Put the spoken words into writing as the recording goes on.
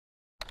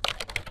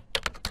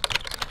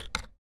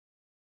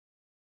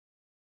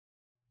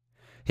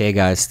Hey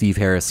guys, Steve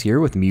Harris here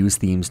with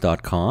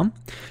MuseThemes.com.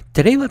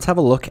 Today let's have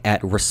a look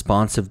at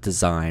responsive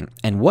design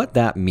and what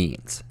that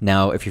means.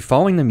 Now, if you're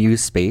following the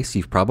Muse space,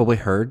 you've probably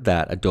heard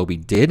that Adobe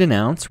did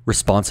announce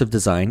responsive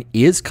design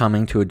is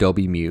coming to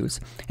Adobe Muse,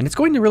 and it's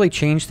going to really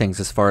change things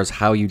as far as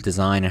how you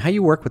design and how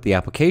you work with the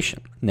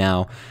application.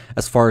 Now,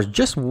 as far as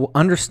just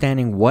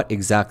understanding what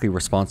exactly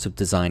responsive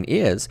design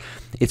is,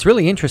 it's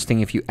really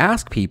interesting. If you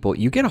ask people,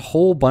 you get a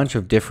whole bunch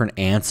of different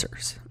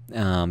answers.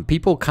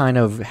 People kind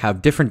of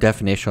have different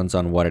definitions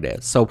on what it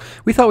is. So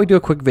we thought we'd do a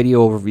quick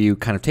video overview,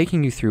 kind of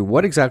taking you through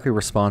what exactly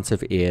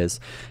responsive is,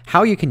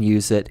 how you can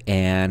use it,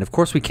 and of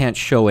course we can't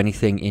show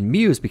anything in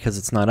Muse because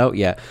it's not out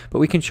yet, but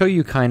we can show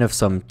you kind of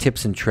some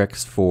tips and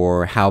tricks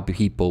for how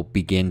people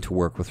begin to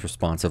work with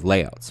responsive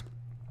layouts.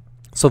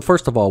 So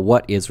first of all,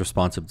 what is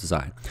responsive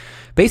design?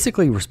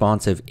 Basically,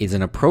 responsive is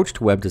an approach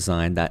to web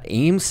design that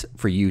aims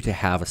for you to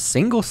have a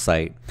single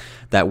site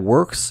that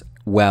works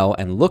well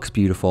and looks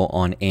beautiful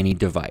on any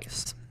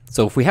device.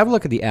 So if we have a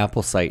look at the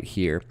Apple site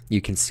here, you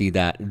can see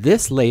that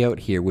this layout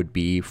here would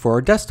be for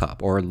a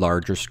desktop or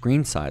larger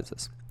screen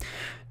sizes.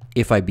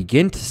 If I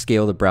begin to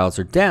scale the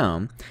browser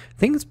down,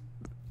 things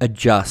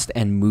adjust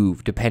and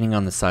move depending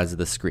on the size of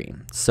the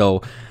screen.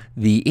 So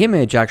the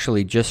image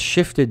actually just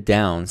shifted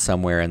down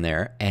somewhere in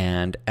there,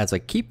 and as I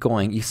keep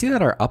going, you see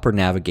that our upper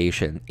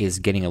navigation is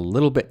getting a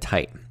little bit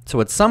tight.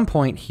 So at some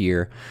point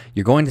here,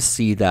 you're going to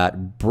see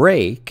that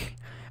break,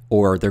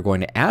 or they're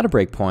going to add a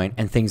breakpoint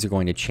and things are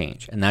going to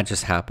change. And that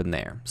just happened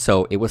there.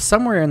 So it was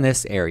somewhere in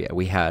this area.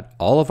 We had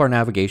all of our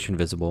navigation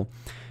visible,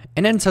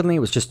 and then suddenly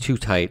it was just too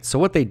tight. So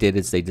what they did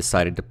is they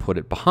decided to put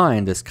it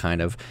behind this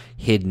kind of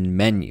hidden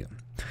menu.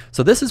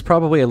 So this is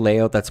probably a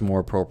layout that's more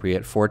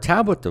appropriate for a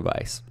tablet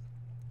device.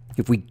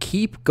 If we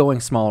keep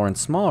going smaller and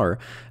smaller,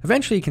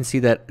 eventually you can see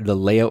that the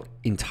layout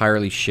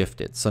entirely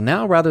shifted. So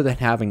now rather than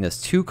having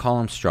this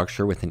two-column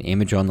structure with an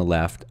image on the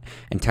left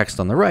and text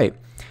on the right,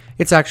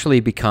 it's actually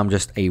become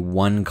just a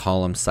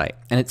one-column site,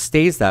 and it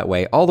stays that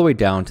way all the way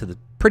down to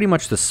pretty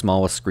much the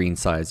smallest screen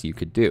size you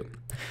could do.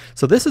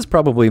 So this is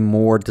probably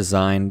more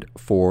designed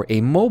for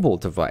a mobile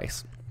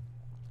device.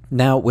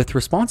 Now, with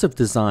responsive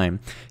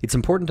design, it's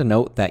important to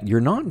note that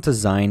you're not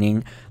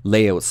designing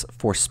layouts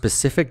for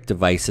specific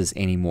devices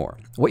anymore.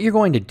 What you're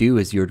going to do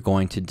is you're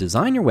going to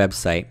design your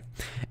website,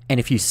 and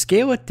if you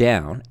scale it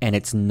down and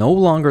it's no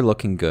longer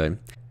looking good,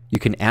 you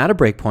can add a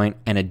breakpoint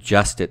and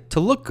adjust it to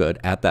look good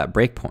at that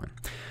breakpoint.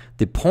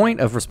 The point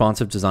of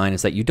responsive design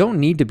is that you don't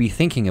need to be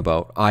thinking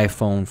about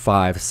iPhone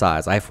 5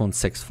 size, iPhone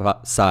 6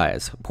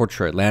 size,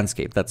 portrait,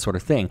 landscape, that sort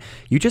of thing.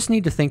 You just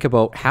need to think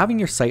about having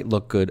your site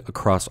look good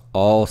across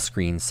all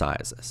screen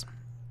sizes.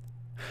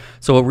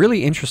 So a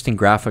really interesting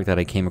graphic that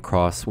I came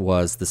across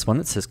was this one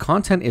that says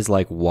content is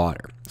like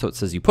water. So it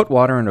says you put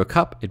water into a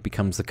cup, it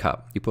becomes the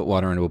cup. You put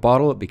water into a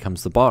bottle, it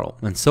becomes the bottle,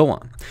 and so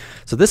on.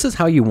 So this is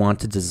how you want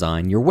to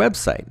design your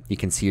website. You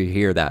can see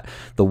here that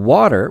the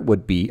water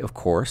would be, of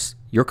course,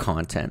 your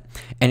content,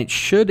 and it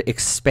should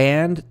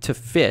expand to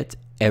fit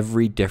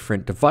every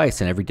different device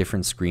and every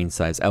different screen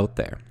size out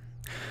there.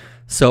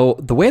 So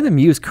the way the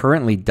Muse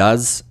currently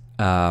does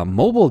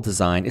mobile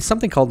design is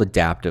something called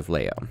adaptive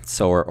layout,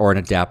 or an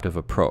adaptive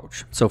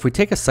approach. So if we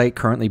take a site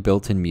currently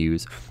built in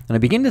Muse and I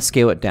begin to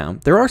scale it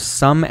down, there are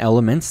some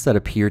elements that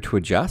appear to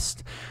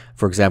adjust.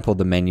 For example,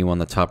 the menu on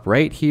the top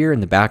right here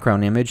and the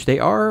background image, they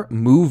are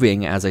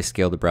moving as I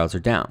scale the browser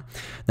down.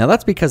 Now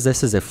that's because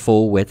this is a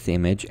full width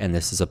image and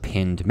this is a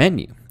pinned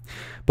menu.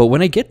 But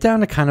when I get down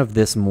to kind of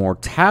this more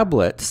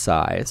tablet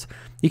size,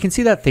 you can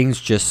see that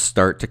things just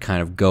start to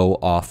kind of go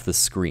off the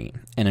screen.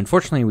 And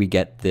unfortunately, we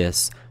get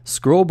this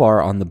scroll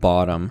bar on the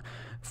bottom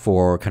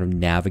for kind of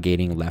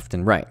navigating left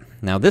and right.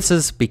 Now this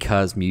is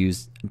because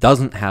Muse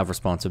doesn't have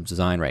responsive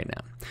design right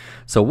now.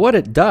 So what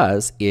it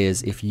does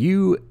is if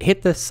you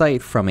hit the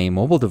site from a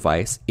mobile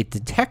device, it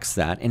detects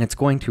that and it's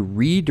going to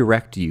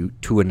redirect you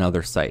to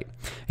another site.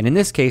 And in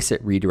this case,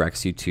 it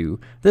redirects you to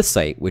this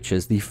site, which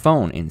is the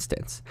phone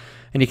instance.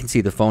 And you can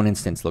see the phone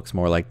instance looks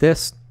more like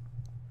this,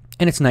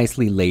 and it's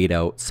nicely laid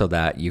out so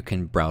that you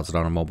can browse it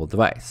on a mobile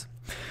device.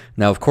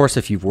 Now, of course,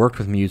 if you've worked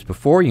with Muse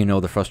before, you know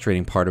the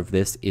frustrating part of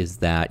this is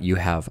that you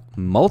have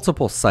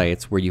multiple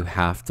sites where you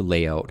have to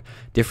lay out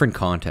different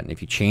content.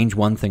 If you change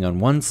one thing on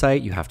one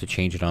site, you have to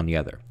change it on the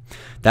other.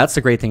 That's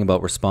the great thing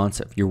about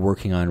responsive. You're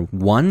working on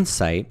one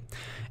site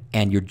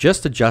and you're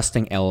just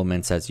adjusting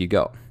elements as you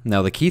go.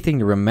 Now, the key thing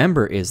to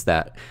remember is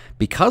that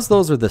because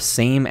those are the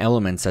same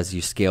elements as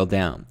you scale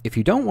down, if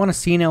you don't want to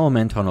see an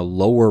element on a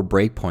lower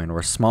breakpoint or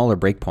a smaller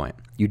breakpoint,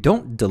 you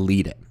don't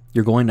delete it.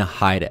 You're going to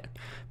hide it.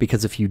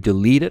 Because if you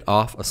delete it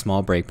off a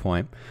small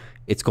breakpoint,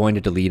 it's going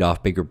to delete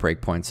off bigger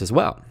breakpoints as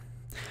well.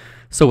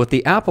 So with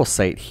the Apple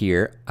site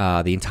here,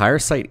 the entire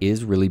site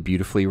is really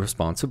beautifully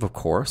responsive, of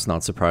course,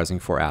 not surprising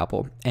for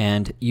Apple.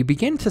 And you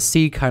begin to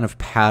see kind of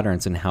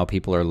patterns in how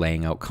people are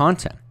laying out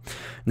content.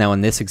 Now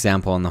in this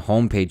example on the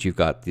home page, you've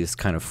got these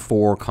kind of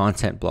 4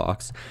 content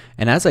blocks.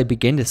 And as I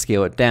begin to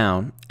scale it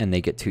down and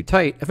they get too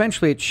tight,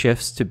 eventually it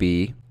shifts to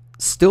be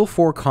still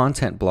 4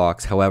 content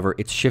blocks. However,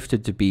 it's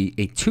shifted to be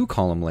a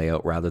 2-column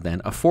layout rather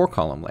than a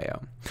 4-column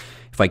layout.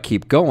 If I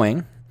keep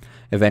going,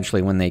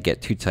 eventually when they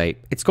get too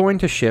tight, it's going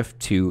to shift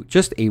to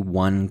just a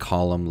one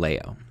column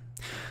layout.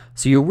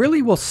 So you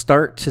really will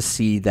start to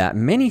see that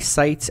many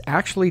sites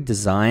actually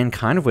design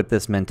kind of with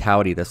this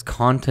mentality, this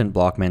content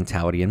block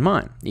mentality in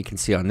mind. You can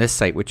see on this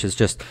site, which is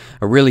just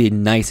a really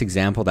nice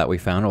example that we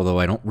found, although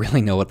I don't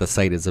really know what the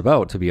site is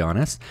about, to be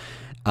honest.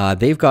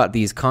 They've got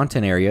these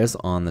content areas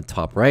on the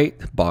top right,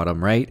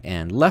 bottom right,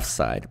 and left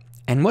side.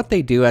 And what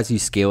they do as you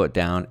scale it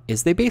down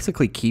is they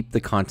basically keep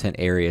the content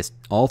areas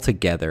all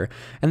together,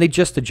 and they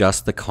just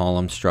adjust the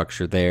column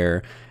structure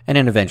there, and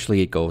then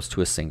eventually it goes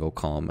to a single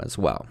column as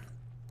well.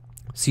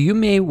 So you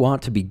may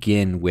want to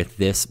begin with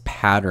this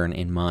pattern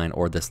in mind,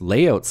 or this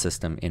layout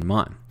system in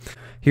mind.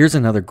 Here's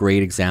another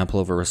great example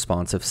of a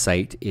responsive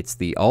site. It's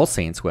the All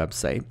Saints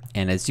website,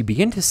 and as you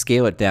begin to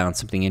scale it down,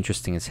 something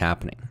interesting is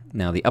happening.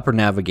 Now the upper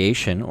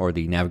navigation, or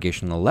the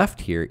navigation on the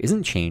left here,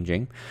 isn't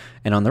changing,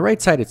 and on the right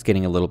side it's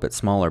getting a little bit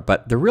smaller,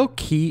 but the real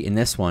key in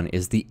this one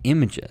is the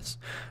images.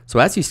 So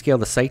as you scale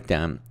the site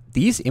down,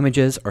 these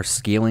images are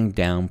scaling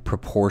down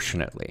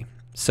proportionately.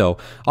 So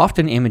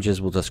often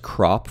images will just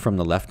crop from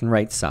the left and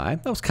right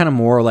side. That was kind of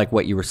more like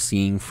what you were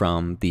seeing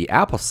from the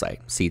Apple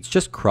site. See, it's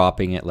just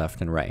cropping it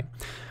left and right.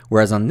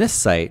 Whereas on this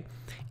site,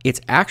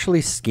 it's actually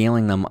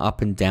scaling them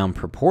up and down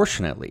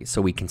proportionately, so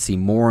we can see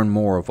more and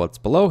more of what's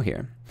below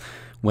here.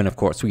 When, of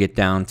course, we get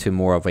down to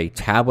more of a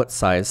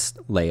tablet-sized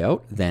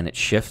layout, then it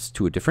shifts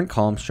to a different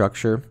column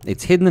structure.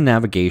 It's hidden the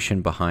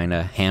navigation behind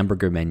a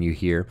hamburger menu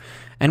here,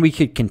 and we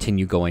could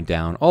continue going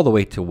down all the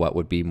way to what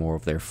would be more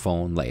of their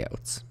phone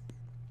layouts.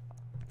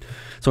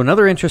 So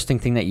another interesting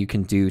thing that you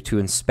can do to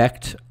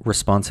inspect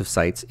responsive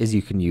sites is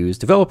you can use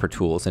developer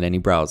tools in any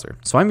browser.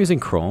 So I'm using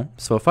Chrome,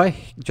 so if I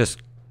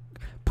just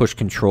push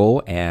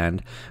Control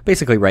and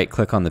basically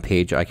right-click on the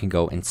page, I can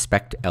go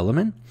Inspect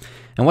Element.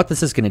 And what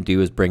this is going to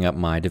do is bring up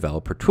my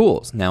developer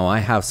tools. Now I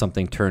have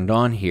something turned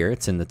on here.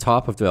 It's in the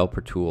top of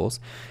developer tools,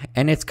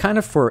 and it's kind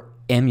of for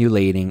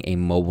emulating a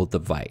mobile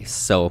device.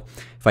 So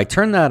if I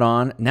turn that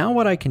on, now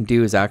what I can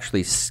do is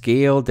actually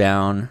scale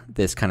down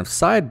this kind of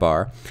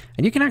sidebar,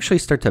 and you can actually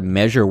start to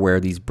measure where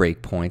these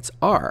breakpoints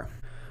are.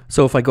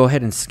 So if I go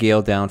ahead and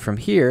scale down from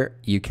here,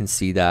 you can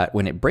see that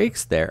when it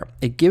breaks there,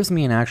 it gives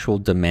me an actual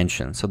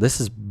dimension. So this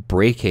is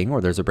breaking,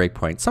 or there's a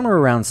breakpoint somewhere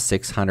around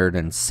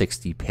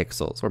 660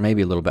 pixels, or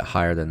maybe a little bit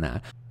higher than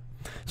that.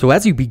 So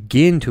as you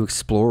begin to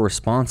explore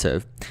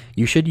responsive,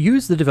 you should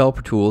use the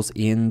developer tools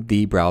in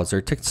the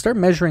browser to start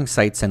measuring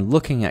sites and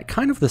looking at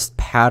kind of the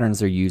patterns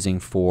they're using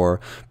for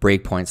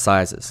breakpoint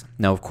sizes.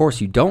 Now, of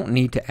course, you don't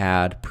need to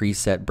add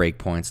preset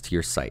breakpoints to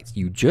your sites.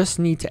 You just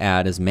need to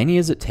add as many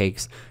as it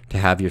takes to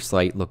have your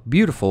site look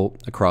beautiful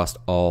across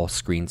all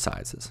screen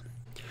sizes.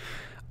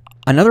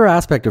 Another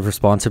aspect of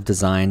responsive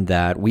design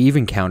that we've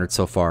encountered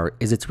so far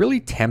is it's really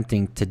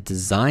tempting to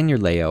design your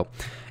layout,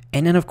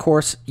 and then of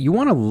course you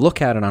want to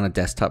look at it on a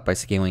desktop by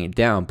scaling it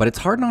down, but it's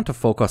hard not to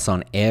focus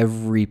on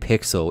every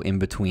pixel in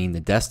between the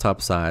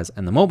desktop size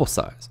and the mobile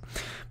size.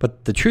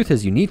 But the truth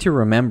is, you need to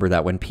remember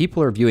that when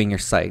people are viewing your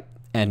site,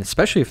 and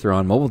especially if they're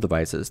on mobile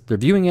devices, they're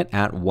viewing it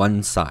at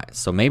one size.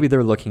 So maybe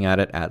they're looking at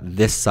it at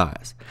this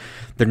size.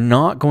 They're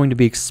not going to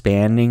be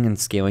expanding and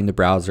scaling the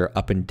browser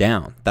up and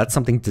down. That's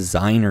something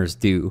designers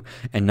do,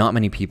 and not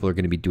many people are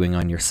going to be doing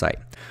on your site.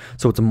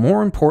 So it's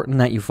more important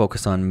that you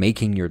focus on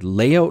making your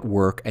layout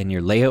work and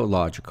your layout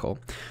logical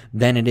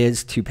than it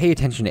is to pay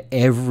attention to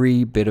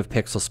every bit of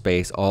pixel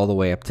space all the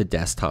way up to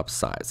desktop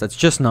size. That's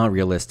just not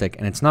realistic,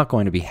 and it's not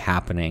going to be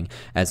happening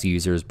as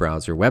users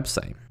browse your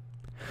website.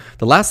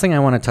 The last thing I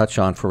want to touch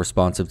on for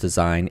responsive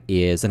design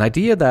is an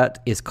idea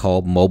that is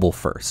called mobile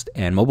first.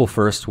 And mobile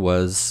first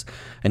was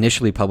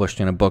initially published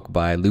in a book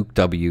by Luke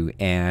W.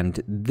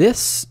 And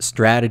this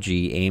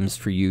strategy aims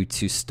for you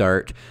to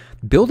start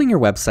building your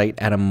website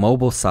at a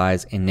mobile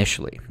size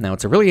initially. Now,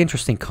 it's a really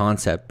interesting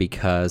concept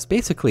because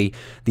basically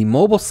the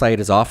mobile site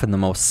is often the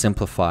most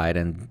simplified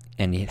and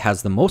it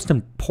has the most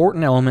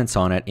important elements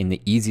on it in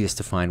the easiest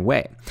to find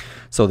way.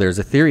 So there's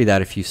a theory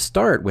that if you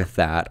start with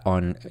that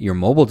on your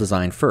mobile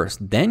design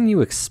first, then you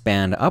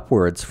expand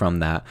upwards from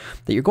that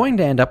you're going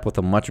to end up with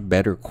a much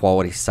better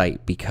quality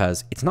site,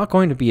 because it's not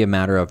going to be a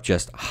matter of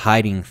just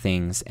hiding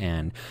things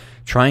and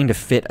trying to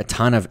fit a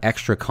ton of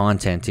extra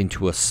content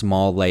into a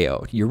small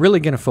layout. You're really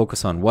going to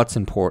focus on what's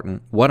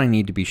important, what I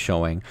need to be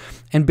showing,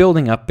 and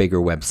building up bigger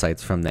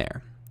websites from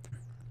there.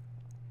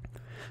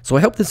 So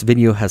I hope this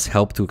video has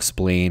helped to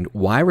explain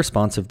why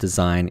responsive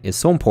design is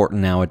so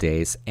important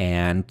nowadays,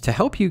 and to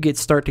help you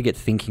start to get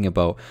thinking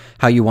about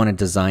how you want to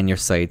design your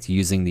sites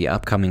using the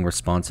upcoming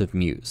responsive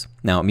Muse.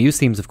 Now at Muse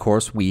Themes, of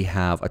course, we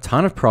have a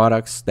ton of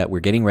products that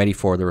we're getting ready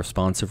for the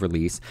responsive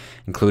release,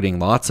 including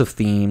lots of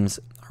themes.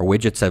 Our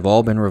widgets have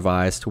all been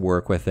revised to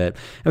work with it,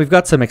 and we've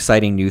got some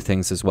exciting new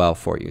things as well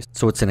for you.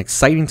 So it's an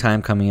exciting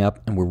time coming up,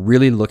 and we're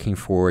really looking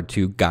forward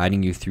to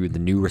guiding you through the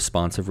new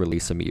responsive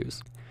release of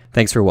Muse.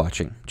 Thanks for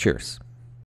watching. Cheers.